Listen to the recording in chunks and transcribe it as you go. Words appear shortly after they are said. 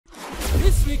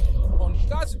This week on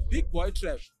Cars Big Boy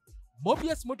Trev,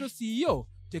 Mobius Motor CEO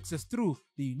takes us through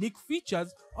the unique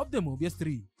features of the Mobius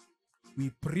 3.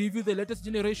 We preview the latest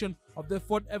generation of the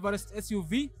Ford Everest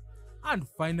SUV, and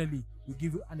finally, we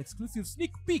give you an exclusive sneak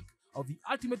peek of the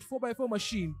ultimate 4x4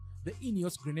 machine, the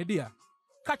Ineos Grenadier.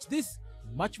 Catch this,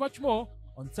 much more,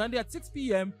 on Sunday at 6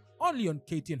 p.m. only on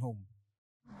KTN Home.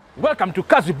 Welcome to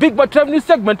Cars Big Boy Trev news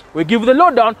segment. We give you the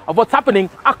lowdown of what's happening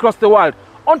across the world.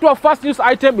 On to our first news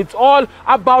item, it's all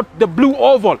about the Blue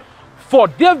Oval.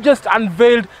 Ford, they've just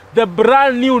unveiled the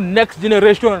brand new next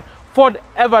generation Ford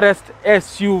Everest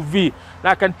SUV.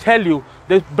 Now I can tell you,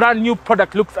 the brand new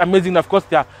product looks amazing. Of course,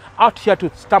 they are out here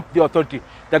to stamp the authority.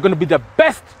 They're going to be the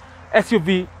best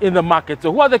SUV in the market.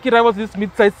 So who are the key rivals in this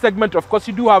mid-size segment? Of course,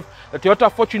 you do have the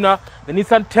Toyota Fortuner, the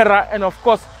Nissan Terra, and of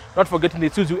course, not forgetting the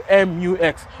Isuzu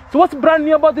MU-X. So what's brand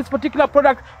new about this particular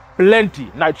product?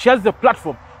 Plenty. Now it shares the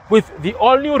platform with the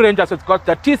all-new Ranger. So it's got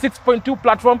the T6.2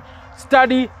 platform,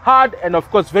 sturdy, hard, and of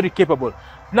course very capable.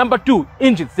 Number two,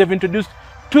 engines. They've introduced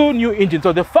two new engines.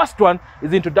 So the first one is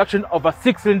the introduction of a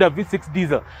 6-cylinder V6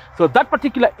 diesel. So that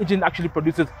particular engine actually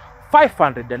produces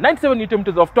 597 Newton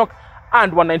meters of torque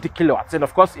and 190 kilowatts. And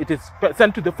of course, it is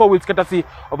sent to the four wheels courtesy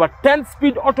of a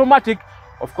 10-speed automatic,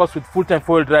 of course with full-time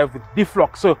four-wheel drive with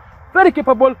defrost. So very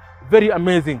capable, very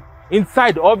amazing.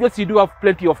 Inside, obviously, you do have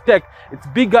plenty of tech. It's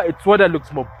bigger, it's wider, looks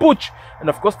more butch. And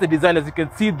of course, the design, as you can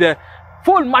see, the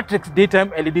full matrix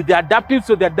daytime LED. They're adaptive,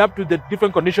 so they adapt to the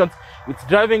different conditions. It's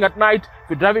driving at night.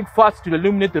 If you're driving fast, to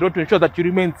illuminate the road to ensure that you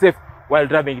remain safe while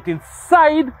driving it.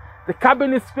 Inside, the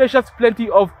cabin is spacious, plenty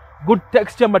of good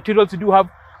texture materials. You do have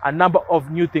a number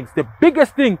of new things. The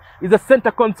biggest thing is the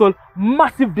center console,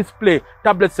 massive display,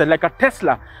 tablet set like a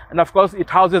Tesla. And of course, it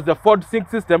houses the Ford Sync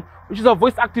system, which is a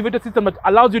voice activated system that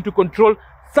allows you to control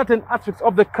certain aspects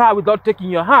of the car without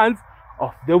taking your hands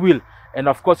off the wheel. And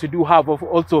of course, you do have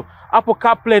also Apple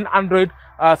CarPlay and Android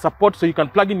support, so you can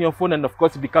plug in your phone, and of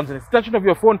course, it becomes an extension of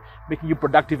your phone, making you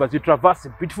productive as you traverse the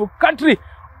beautiful country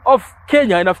of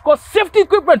Kenya. And of course, safety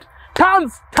equipment,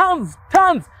 tons.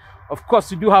 Of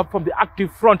course, you do have from the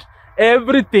active front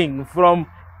everything from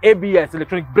ABS,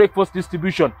 electronic brake force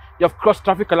distribution. You have cross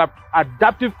traffic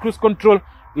adaptive cruise control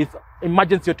with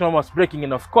emergency autonomous braking,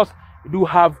 and of course, you do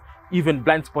have even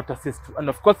blind spot assist. And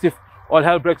of course, if all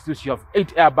hell breaks loose, you have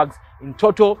 8 airbags in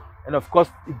total, and of course,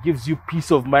 it gives you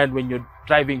peace of mind when you're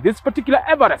driving this particular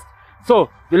Everest. So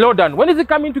the lowdown, when is it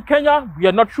coming to Kenya? We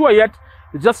are not sure yet.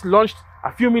 It just launched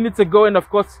a few minutes ago, and of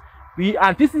course, we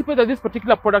anticipate that this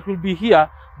particular product will be here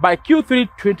by Q3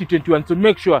 2021. So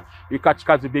make sure you catch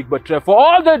Cars with Big Boy Trev for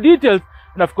all the details,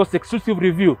 and of course, exclusive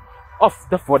review of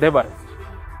the Ford Everest.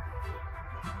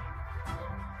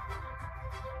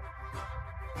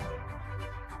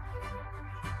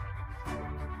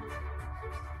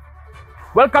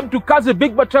 Welcome to Cars with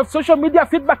Big Boy Trev social media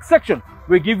feedback section.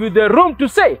 We give you the room to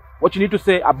say what you need to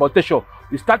say about the show.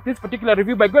 We start this particular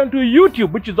review by going to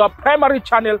YouTube, which is our primary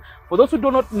channel. For those who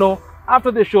do not know,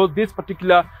 after the show, this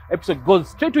particular episode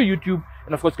goes straight to YouTube,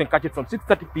 and of course, you can catch it from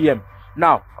 6:30 p.m.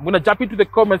 Now, I'm going to jump into the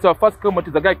comments. Our first comment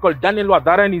is a guy called Daniel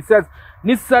Wadara, and he says,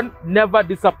 Nissan never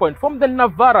disappoint. From the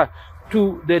Navara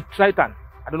to the Triton.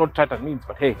 I don't know what Triton means,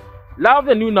 but hey, love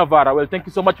the new Navara. Well, thank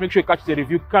you so much. Make sure you catch the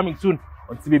review coming soon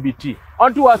on CBBT.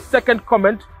 On to our second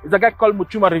comment is a guy called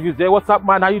Muchuma Reviews. Hey, what's up,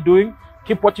 man? How you doing?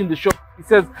 Keep watching the show. He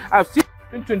says, I've seen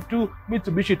 2022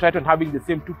 Mitsubishi Triton having the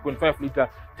same 2.5-liter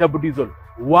turbo diesel.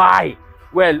 Why?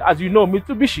 Well, as you know,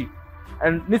 Mitsubishi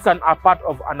and Nissan are part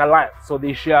of an alliance, so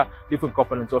they share different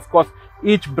components. So of course,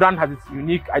 each brand has its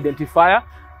unique identifier.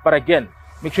 But again,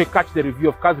 make sure you catch the review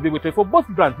of Cars Big Boy Trev for both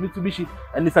brands, Mitsubishi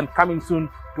and Nissan, coming soon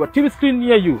to a TV screen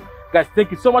near you. Guys,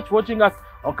 thank you so much for watching us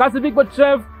on Cars Big Boy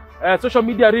Trev social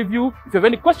media review. If you have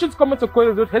any questions, comments, or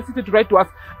queries, don't hesitate to write to us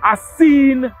as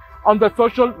seen on the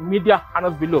social media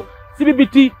handles below.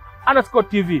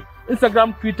 CBBT_TV,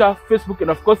 Instagram, Twitter, Facebook, and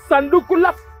of course, Sanduku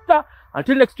Lafta.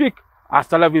 Until next week,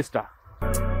 hasta la vista.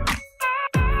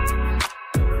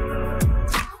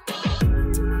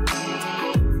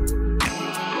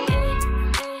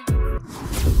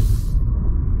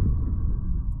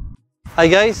 Hi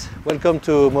guys, welcome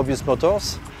to Mobius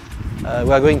Motors.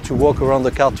 We are going to walk around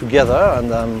the car together,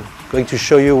 and I'm going to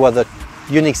show you what the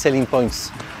unique selling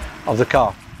points of the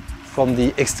car from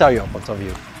the exterior point of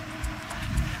view.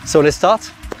 So let's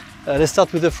start. Let's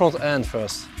start with the front end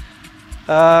first.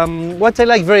 What I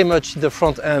like very much in the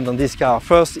front end on this car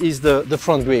first is the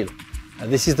front grille.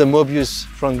 This is the Mobius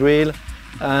front grille,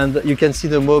 and you can see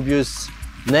the Mobius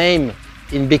name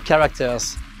in big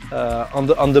characters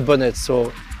on the bonnet.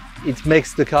 So it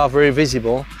makes the car very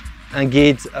visible and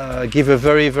give a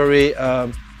very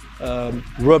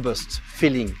robust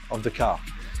feeling of the car.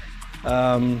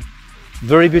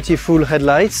 Very beautiful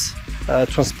headlights,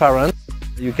 transparent.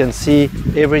 You can see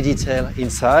every detail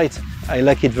inside. I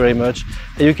like it very much.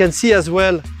 And you can see as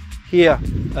well here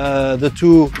the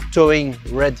two towing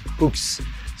red hooks,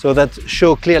 so that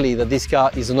show clearly that this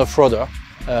car is an off-roader.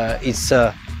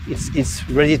 It's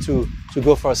ready to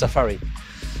go for a safari.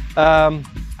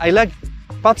 I like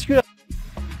particularly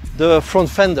the front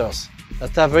fenders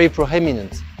that are very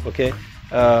prominent, okay?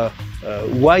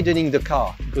 Widening the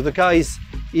car, because the car is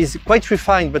quite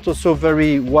refined but also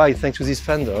very wide thanks to these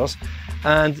fenders.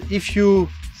 And if you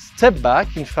step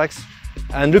back, in fact,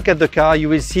 and look at the car, you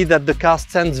will see that the car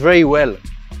stands very well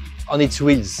on its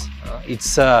wheels.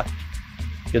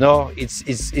 You know,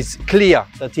 it's clear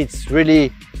that it's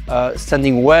really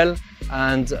standing well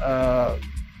and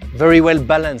very well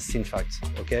balanced, in fact,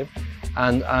 okay?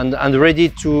 And ready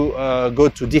to go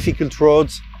to difficult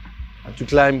roads and to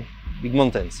climb big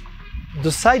mountains.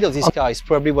 The side of this car is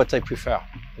probably what I prefer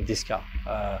in this car.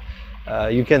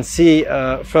 You can see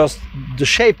first the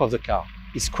shape of the car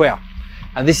is square,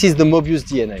 and this is the Mobius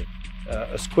DNA.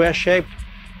 A square shape,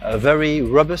 a very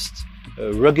robust,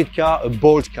 rugged car, a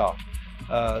bold car,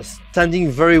 standing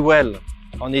very well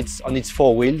on its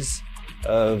four wheels,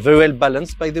 very well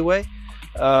balanced, by the way,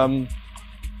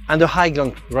 and a high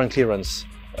ground clearance.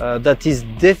 That is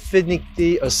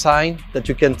definitely a sign that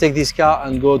you can take this car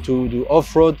and go to do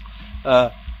off-road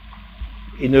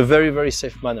in a very, very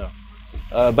safe manner.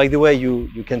 By the way,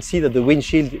 you can see that the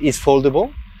windshield is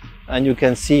foldable, and you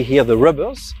can see here the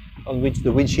rubbers on which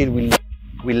the windshield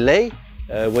will lay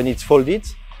when it's folded.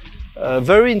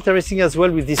 Very interesting as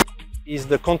well with this is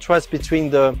the contrast between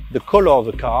the color of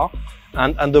the car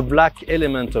and the black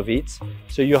element of it.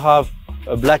 So you have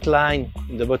a black line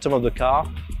in the bottom of the car,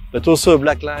 but also a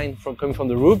black line coming from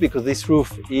the roof, because this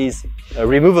roof is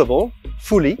removable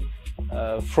fully,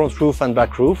 front roof and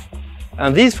back roof.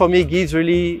 And this for me gives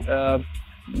really,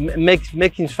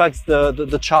 make in fact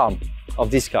the charm of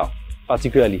this car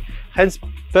particularly. Hence,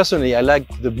 personally, I like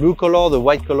the blue color, the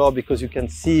white color, because you can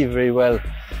see very well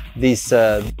this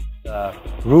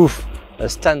roof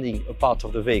standing a part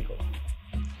of the vehicle.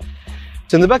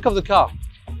 So in the back of the car,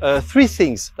 three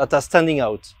things that are standing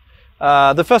out.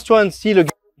 The first one, still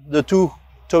again, the two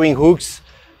towing hooks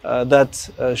that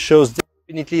shows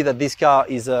definitely that this car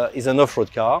is an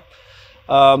off-road car.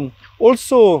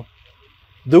 Also,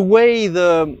 the way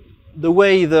the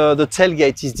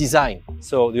tailgate is designed.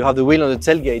 So you have the wheel on the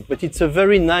tailgate, but it's a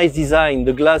very nice design.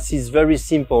 The glass is very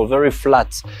simple, very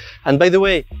flat. And by the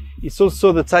way, it's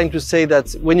also the time to say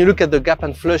that when you look at the gap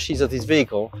and flushes of this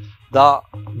vehicle, they are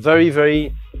very,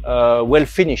 very well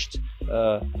finished.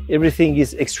 Everything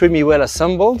is extremely well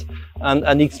assembled,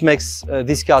 and it makes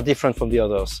this car different from the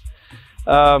others.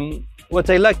 What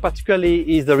I like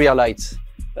particularly is the rear lights,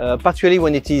 particularly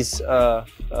when it is on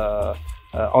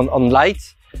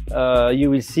light.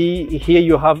 You will see here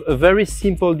you have a very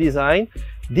simple design.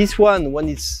 This one, when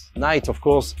it's night, of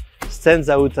course, stands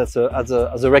out as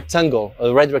a rectangle,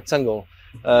 a red rectangle,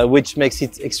 which makes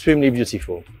it extremely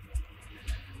beautiful.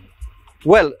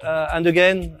 Well, and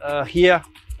again, here,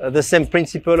 the same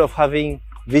principle of having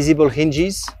visible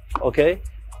hinges, okay?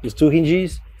 These two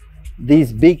hinges,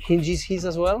 these big hinges here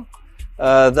as well,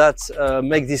 that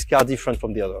make this car different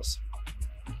from the others.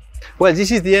 Well,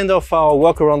 this is the end of our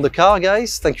walk around the car,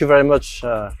 guys. Thank you very much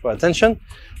for attention.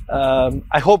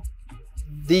 I hope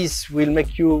this will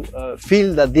make you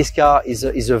feel that this car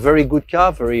is a very good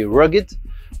car, very rugged,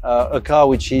 a car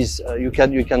which is you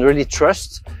can really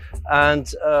trust.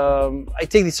 And I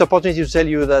take this opportunity to tell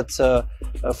you that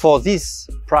for this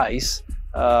price,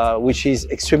 which is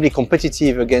extremely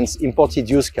competitive against imported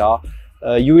used car,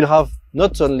 you will have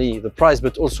not only the price,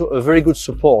 but also a very good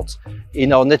support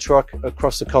in our network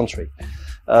across the country.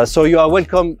 So you are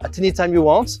welcome at any time you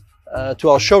want to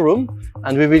our showroom,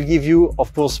 and we will give you,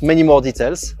 of course, many more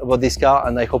details about this car,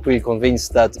 and I hope we will convince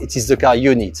that it is the car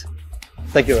you need.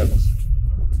 Thank you very much.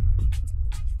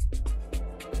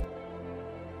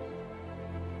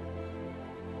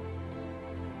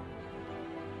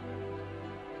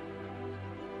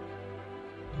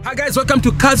 Hi guys, welcome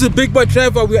to Kazi Big Boy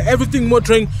Travel. We are everything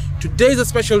motoring. Today is a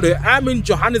special day. I'm in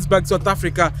Johannesburg, South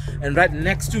Africa, and right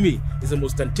next to me is the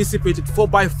most anticipated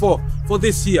 4x4 for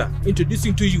this year.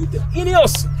 Introducing to you the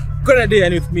Ineos Grenadier,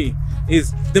 and with me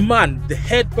is the man, the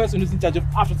head person who's in charge of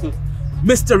after sales,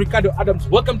 Mr. Ricardo Adams.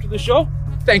 Welcome to the show.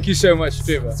 Thank you so much,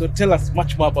 Trevor. So tell us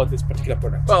much more about this particular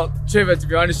product. Well, Trevor, to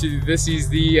be honest with you, this is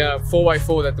the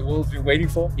 4x4 that the world's been waiting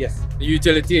for. Yes. The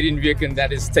utilitarian vehicle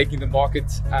that is taking the market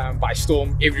by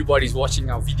storm. Everybody's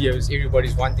watching our videos.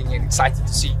 Everybody's wanting and excited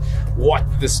to see what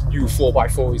this new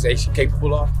 4x4 is actually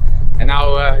capable of. And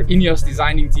our Ineos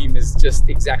designing team is just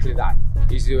exactly that.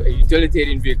 It's a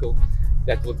utilitarian vehicle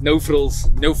that with no frills,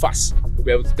 no fuss, will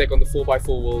be able to take on the 4x4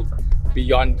 world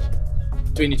beyond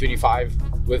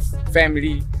 2025 with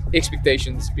family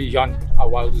expectations beyond our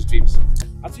wildest dreams.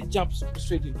 As we jump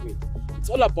straight into it, it's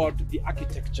all about the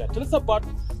architecture. Tell us about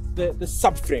the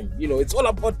subframe. You know, it's all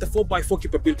about the 4x4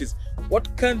 capabilities.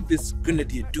 What can this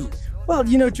Grenadier do? Well,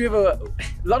 you know, Trevor,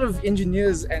 a lot of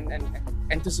engineers and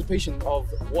anticipation of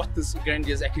what this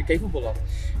Grenadier is actually capable of.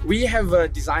 We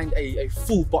have designed a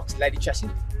full box laddie chassis,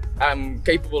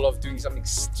 capable of doing some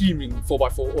extremely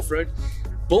 4x4 off-road.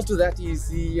 Built to that is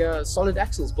the solid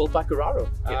axles built by Carraro,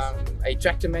 Yes. a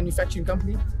tractor manufacturing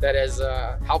company that has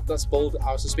helped us build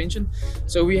our suspension.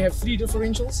 So we have 3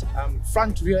 differentials,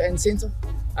 front, rear and center,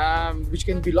 which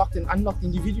can be locked and unlocked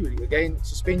individually. Again,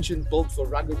 suspension built for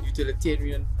rugged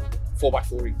utilitarian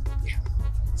 4x4. Yeah.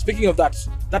 Speaking of that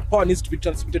power needs to be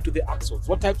transmitted to the axles.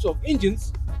 What types of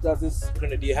engines does this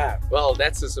Grenadier have? Well,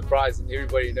 that's a surprise, and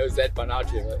everybody knows that by now,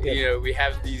 Trevor. Yes. You know, we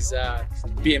have these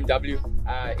BMW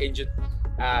engine,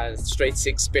 straight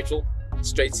 6 petrol,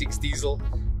 straight 6 diesel,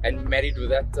 and married with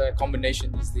that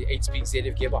combination is the 8-speed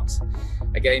ZF gearbox.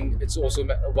 Again, it's also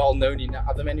well known in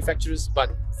other manufacturers, but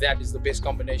that is the best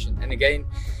combination. And again,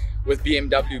 with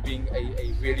BMW being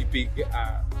a really big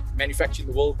manufacturer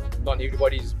in the world, not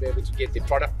everybody is able to get their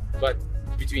product, but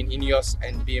between Ineos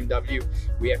and BMW,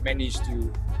 we have managed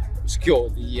to secure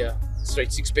the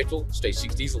straight 6 petrol, straight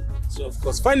 6 diesel. So of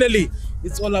course, finally,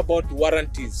 it's all about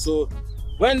warranties. So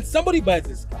when somebody buys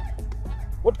this car,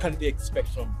 what can they expect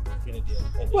from Grenadier?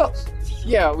 Well,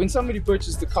 yeah, when somebody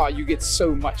purchases the car, you get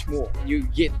so much more. You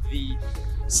get the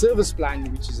service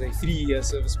plan, which is a 3-year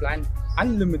service plan,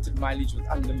 unlimited mileage with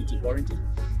unlimited warranty.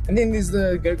 And then there's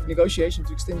the negotiation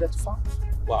to extend that to 5.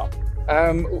 Wow.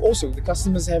 Also, the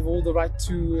customers have all the right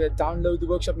to download the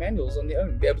workshop manuals on their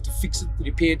own, be able to fix it,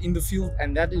 repair it in the field,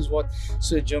 and that is what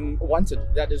Sir Jim wanted.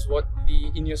 That is what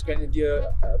the Ineos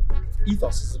Grenadier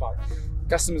ethos is about.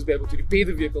 Customers be able to repair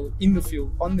the vehicle in the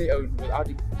field on their own without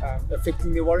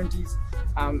affecting their warranties,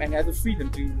 and have the freedom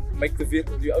to make the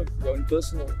vehicle your own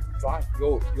personal drive,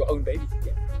 your own baby.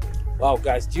 Yeah. Wow,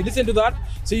 guys, do you listen to that?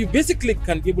 So you basically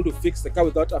can be able to fix the car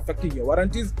without affecting your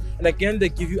warranties. And again, they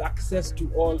give you access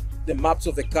to all the maps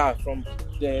of the car, from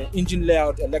the engine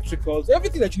layout, electricals,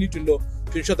 everything that you need to know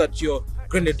to ensure that your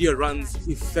Grenadier runs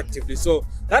effectively. So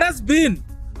that has been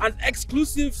an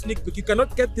exclusive sneak peek. You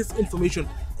cannot get this information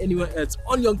anywhere else.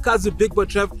 On your cars with Big Boy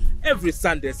Trev every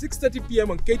Sunday, 6:30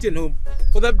 p.m. on KTN Home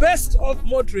for the best of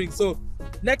motoring. So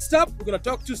next up, we're going to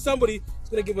talk to somebody who's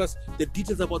going to give us the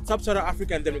details about Sub Sahara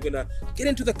Africa, and then we're going to get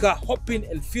into the car, hop in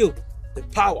and feel the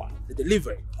power, the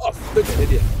delivery of the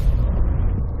Grenadier.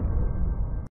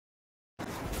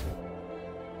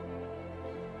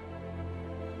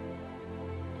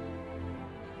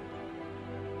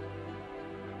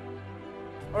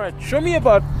 All right, show me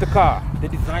about the car, the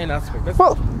design aspect.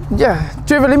 Well, yeah,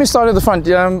 Trevor, let me start at the front.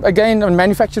 Again,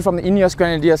 manufactured from the Ineos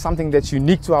Grenadier, something that's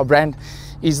unique to our brand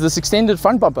is this extended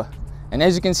front bumper. And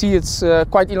as you can see, it's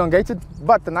quite elongated,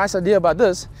 but the nice idea about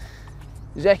this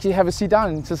is you actually have a seat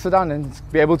down to sit down and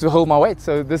be able to hold my weight.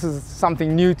 So this is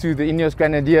something new to the Ineos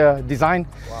Grenadier design.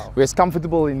 Wow. Where it's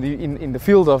comfortable in the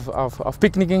field of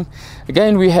picnicking.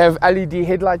 Again, we have LED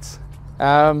headlights,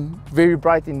 very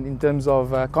bright in terms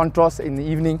of contrast in the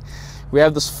evening. We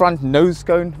have this front nose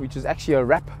cone, which is actually a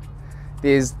wrap.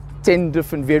 There's 10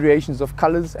 different variations of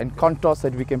colors and contrast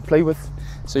that we can play with.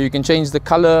 So you can change the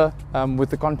color with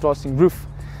the contrasting roof.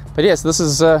 But yes, this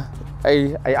is a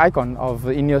icon of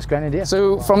the Ineos Grenadier.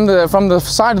 So from the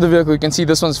side of the vehicle, you can see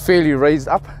this one's fairly raised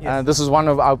up. Yes. This is one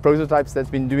of our prototypes that's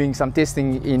been doing some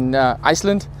testing in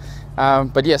Iceland.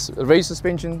 But yes, raised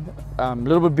suspension, a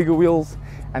little bit bigger wheels,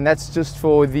 and that's just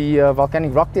for the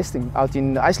volcanic rock testing out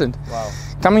in Iceland. Wow.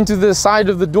 Coming to the side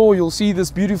of the door, you'll see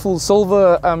this beautiful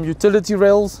silver utility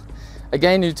rails.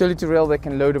 Again, a utility rail that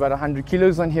can load about 100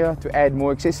 kilos on here to add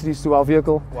more accessories to our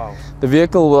vehicle. Wow. The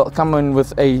vehicle will come in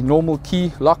with a normal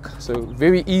key lock, so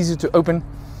very easy to open,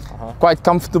 quite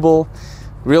comfortable,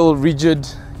 real rigid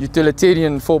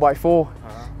utilitarian 4x4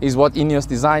 is what Ineos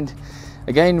designed.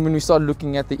 Again, when we start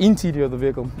looking at the interior of the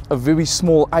vehicle, a very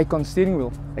small icon steering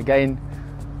wheel. Again,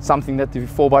 something that the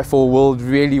 4x4 world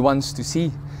really wants to see.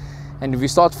 And if we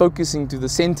start focusing to the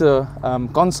center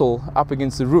console up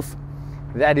against the roof,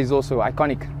 that is also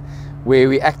iconic, where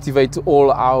we activate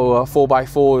all our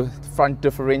 4x4 front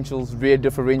differentials, rear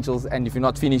differentials, and if you're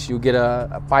not finished, you'll get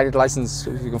a pilot license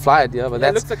so you can fly it. Yeah, but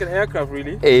That looks like an aircraft,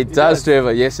 really. It does,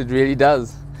 Trevor. Yes, it really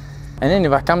does. And then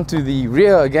if I come to the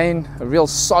rear, again, a real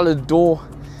solid door.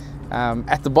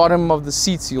 At the bottom of the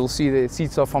seats, you'll see the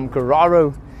seats are from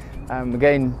Carraro.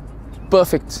 Again,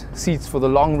 perfect seats for the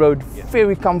long road,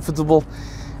 very comfortable.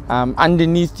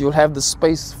 Underneath you'll have the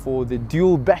space for the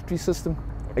dual battery system.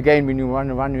 Again, when you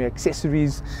run your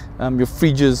accessories, your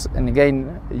fridges, and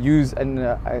again use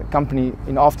a company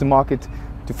in aftermarket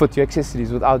to fit your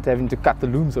accessories without having to cut the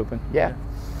looms open.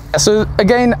 So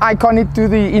again, iconic to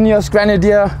the Ineos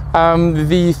Grenadier,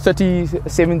 the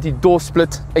 30/70 door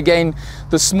split. Again,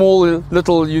 the small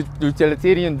little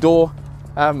utilitarian door.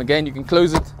 Again, you can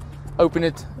close it, open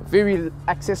it. Very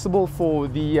accessible for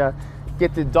the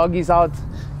get the doggies out,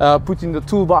 put in the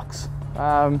toolbox,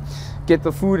 get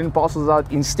the food and parcels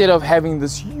out, instead of having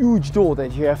this huge door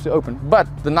that you have to open. But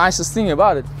the nicest thing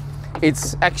about it,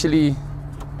 it's actually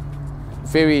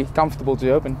very comfortable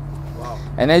to open. Wow.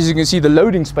 And as you can see, the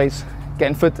loading space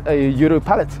can fit a Euro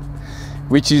pallet,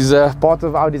 which is part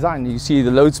of our design. You see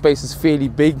the load space is fairly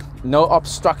big, no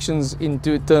obstructions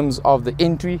into terms of the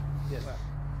entry. Yes.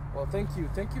 Well, thank you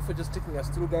for just taking us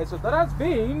through, guys. So that has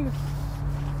been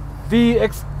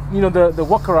the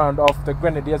walk around of the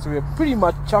Grenadier. So we're pretty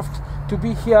much chuffed to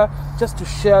be here just to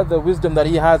share the wisdom that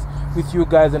he has with you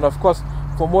guys. And of course,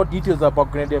 for more details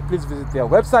about Grenadier, please visit their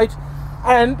website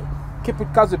and keep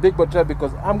it Cars with Big Boy Trev,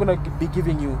 because I'm gonna be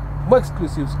giving you more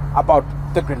exclusives about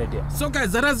the Grenadier. So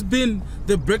guys, that has been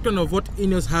the breakdown of what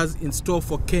Ineos has in store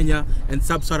for Kenya and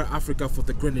Sub Sahara Africa for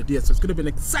the Grenadier. So it's gonna be an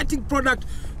exciting product.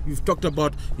 We've talked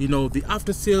about, the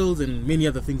after sales and many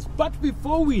other things. But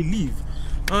before we leave,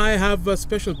 I have a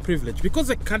special privilege. Because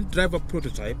I can't drive a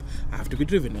prototype, I have to be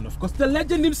driven. And of course, the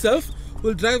legend himself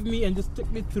will drive me and just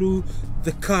take me through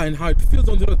the car and how it feels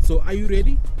on the road. So are you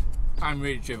ready? I'm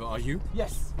ready, Trevor. Are you?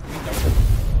 Yes.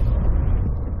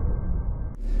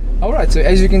 Alright, so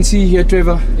as you can see here,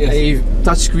 Trevor, a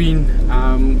touchscreen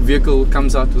vehicle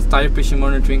comes out with tire pressure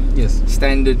monitoring. Yes.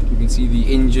 Standard. You can see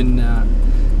the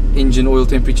engine oil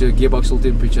temperature, gearbox oil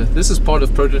temperature. This is part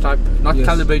of prototype, not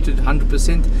calibrated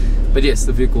 100%, but yes,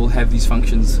 the vehicle will have these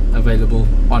functions available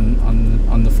on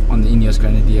the Ineos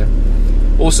Grenadier.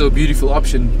 Also, a beautiful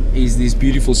option is these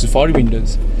beautiful safari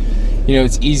windows.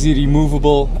 It's easy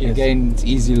removable. Again, it's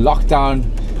easy lockdown,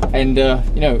 and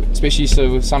especially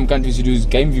so with some countries who do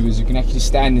game viewers, you can actually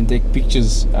stand and take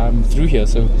pictures through here.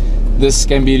 So this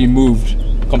can be removed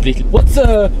completely. What's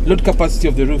the load capacity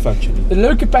of the roof actually? The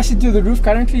load capacity of the roof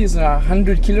currently is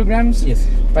 100 kilograms. Yes.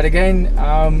 But again,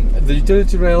 the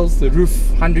utility rails, the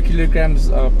roof, 100 kilograms,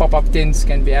 pop-up tents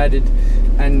can be added,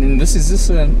 and this is just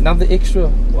another extra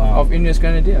of Ineos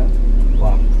Grenadier.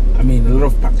 Wow. I mean, a lot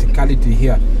of practicality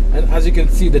here. And as you can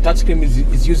see, the touchscreen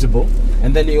is usable,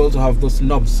 and then you also have those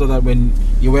knobs so that when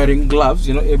you're wearing gloves,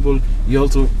 you're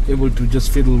also able to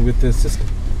just fiddle with the system.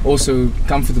 Also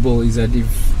comfortable is that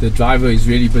if the driver is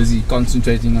really busy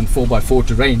concentrating on 4x4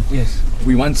 terrain,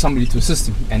 we want somebody to assist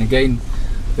him. And again,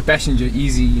 the passenger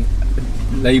easy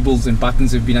labels and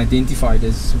buttons have been identified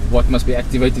as what must be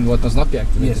activated and what must not be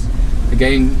activated.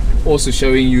 Again, also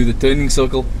showing you the turning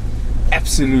circle.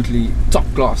 Absolutely top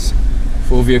class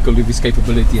for a vehicle with this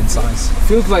capability and size.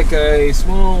 Feels like a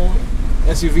small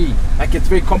SUV. Like, it's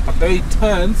very compact. The way it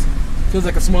turns feels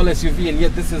like a small SUV, and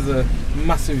yet this is a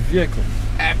massive vehicle.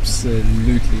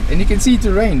 Absolutely. And you can see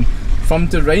terrain, from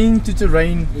terrain to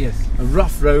terrain.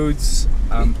 Rough roads,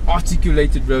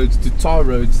 articulated roads to tar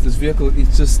roads. This vehicle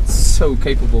is just so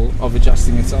capable of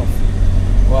adjusting itself.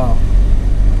 Wow.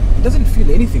 It doesn't feel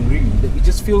anything really. It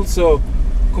just feels so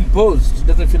composed. It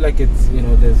doesn't feel like it's,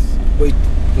 there's weight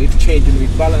change and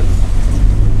weight balance.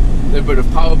 A little bit of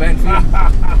power band for you.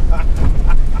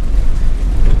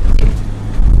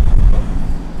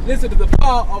 Listen to the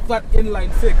power of that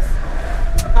inline six.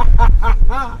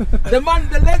 The man,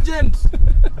 the legend.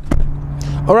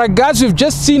 Alright guys, we've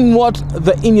just seen what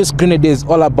the Ineos Grenadier is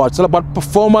all about. It's all about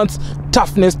performance,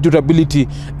 toughness, durability,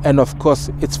 and of course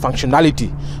its functionality.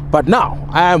 But now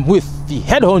I am with the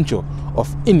head honcho of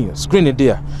Ineos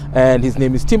Grenadier, and his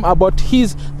name is Tim Abbott.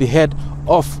 He's the head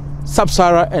of Sub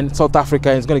Sahara and South Africa,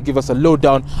 and he's going to give us a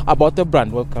lowdown about the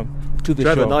brand. Welcome to the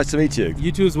Trevor, show. nice to meet you.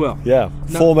 You too as well. Yeah,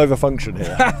 form over function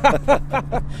here.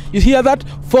 You hear that?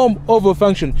 Form over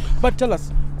function. But tell us,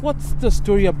 what's the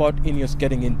story about Ineos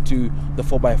getting into the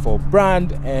 4x4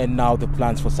 brand and now the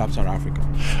plans for Sub Sahara Africa?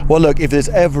 Well, look, if there's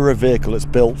ever a vehicle that's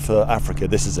built for Africa,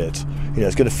 this is it.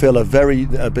 It's going to fill a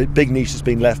big niche that's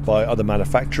been left by other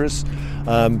manufacturers.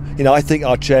 I think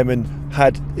our chairman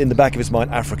had in the back of his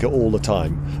mind Africa all the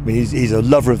time. I mean, he's a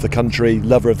lover of the country,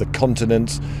 lover of the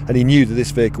continent, and he knew that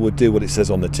this vehicle would do what it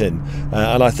says on the tin.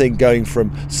 And I think going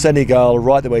from Senegal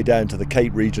right the way down to the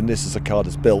Cape region, this is a car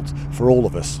that's built for all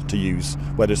of us to use,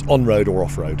 whether it's on-road or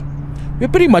off-road. We're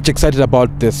pretty much excited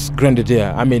about this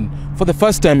Grenadier. I mean, for the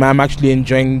first time, I'm actually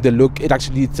enjoying the look.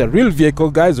 It's a real vehicle,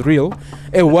 guys, real.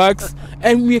 It works,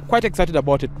 and we're quite excited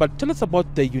about it. But tell us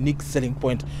about the unique selling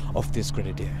point of this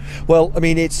Grenadier. Well,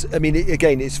 again, it's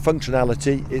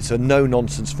functionality. It's a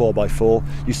no-nonsense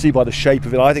 4x4. You see by the shape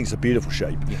of it, I think it's a beautiful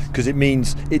shape because it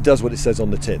means it does what it says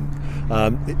on the tin.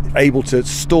 Able to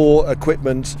store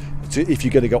equipment. If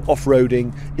you're going to go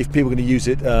off-roading, if people are going to use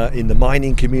it in the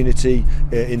mining community,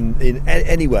 in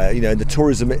anywhere, in the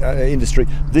tourism industry,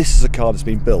 this is a car that's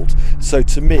been built. So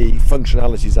to me,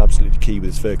 functionality is absolutely key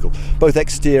with this vehicle, both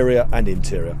exterior and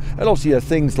interior. And obviously,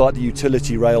 things like the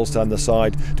utility rails down the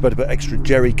side to be able to put extra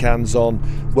jerry cans on,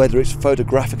 whether it's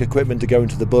photographic equipment to go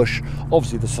into the bush,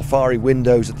 obviously the safari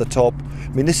windows at the top. I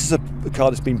mean, this is a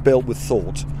car that's been built with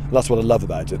thought. And that's what I love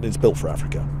about it. It's built for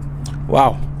Africa.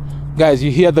 Wow. Guys,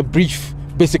 you hear the brief,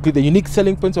 basically the unique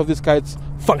selling points of this car. Its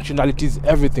functionalities,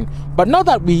 everything. But now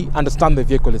that we understand the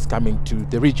vehicle is coming to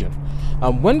the region,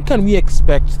 when can we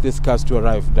expect these cars to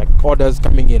arrive? Like orders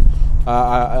coming in,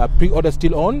 are pre-orders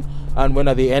still on, and when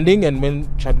are they ending, and when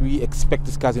shall we expect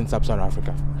these cars in Sub Sahara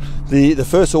Africa? The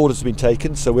first orders have been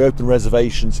taken, so we opened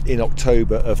reservations in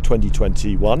October of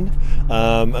 2021,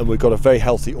 and we've got a very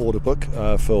healthy order book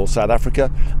for South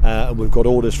Africa, and we've got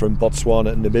orders from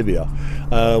Botswana and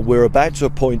Namibia. We're about to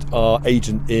appoint our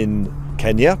agent in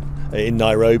Kenya, in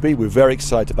Nairobi. We're very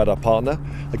excited about our partner.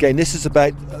 Again, this is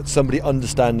about somebody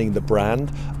understanding the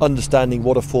brand, understanding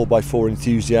what a 4x4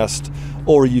 enthusiast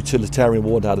or a utilitarian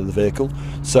want out of the vehicle.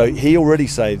 So he already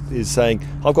is saying,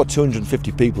 I've got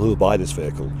 250 people who will buy this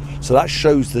vehicle. So that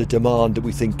shows the demand that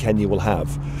we think Kenya will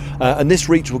have. And this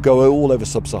reach will go all over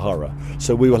Sub-Sahara.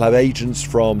 So we will have agents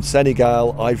from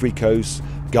Senegal, Ivory Coast,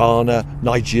 Ghana,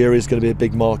 Nigeria is going to be a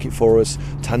big market for us,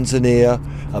 Tanzania,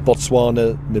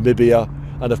 Botswana, Namibia,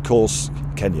 and of course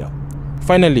Kenya.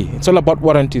 Finally, it's all about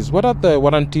warranties. What are the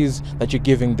warranties that you're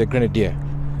giving the Grenadier?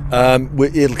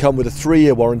 It'll come with a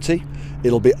 3-year warranty.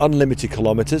 It'll be unlimited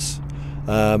kilometres,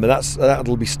 and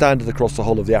that'll be standard across the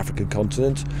whole of the African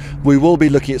continent. We will be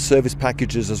looking at service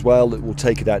packages as well that will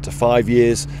take it out to 5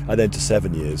 years and then to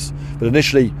 7 years. But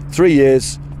initially 3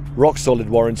 years, rock solid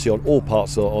warranty on all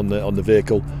parts on the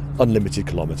vehicle, unlimited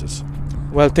kilometres.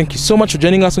 Well, thank you so much for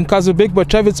joining us on Cars with Big Boy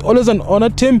Trev. It's always an honor,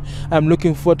 Tim. I'm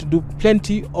looking forward to do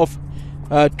plenty of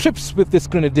trips with this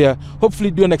Grenadier.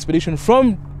 Hopefully do an expedition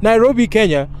from Nairobi,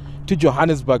 Kenya to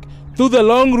Johannesburg through the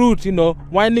long route,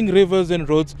 winding rivers and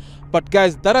roads. But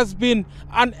guys, that has been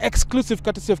an exclusive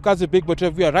courtesy of Cars with Big Boy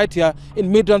Trev. We are right here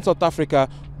in Midrand, South Africa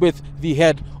with the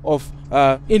head of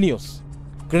Ineos,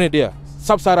 Grenadier,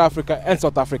 Sub-Sahara Africa and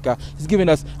South Africa. He's giving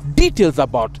us details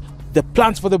about the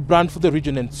plans for the brand, for the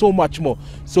region, and so much more.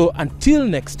 So until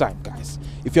next time, guys,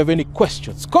 if you have any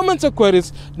questions, comments, or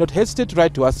queries, do not hesitate to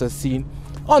write to us as seen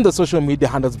on the social media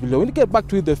handles below. We'll get back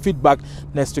to you the feedback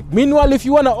next week. Meanwhile, if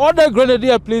you want to order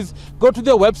Grenadier, please go to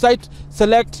their website,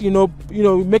 select,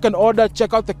 make an order,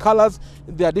 check out the colors,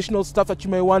 the additional stuff that you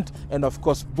may want, and of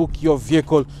course, book your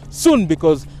vehicle soon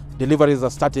because deliveries are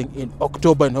starting in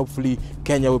October, and hopefully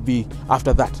Kenya will be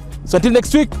after that. So until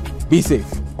next week, be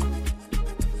safe.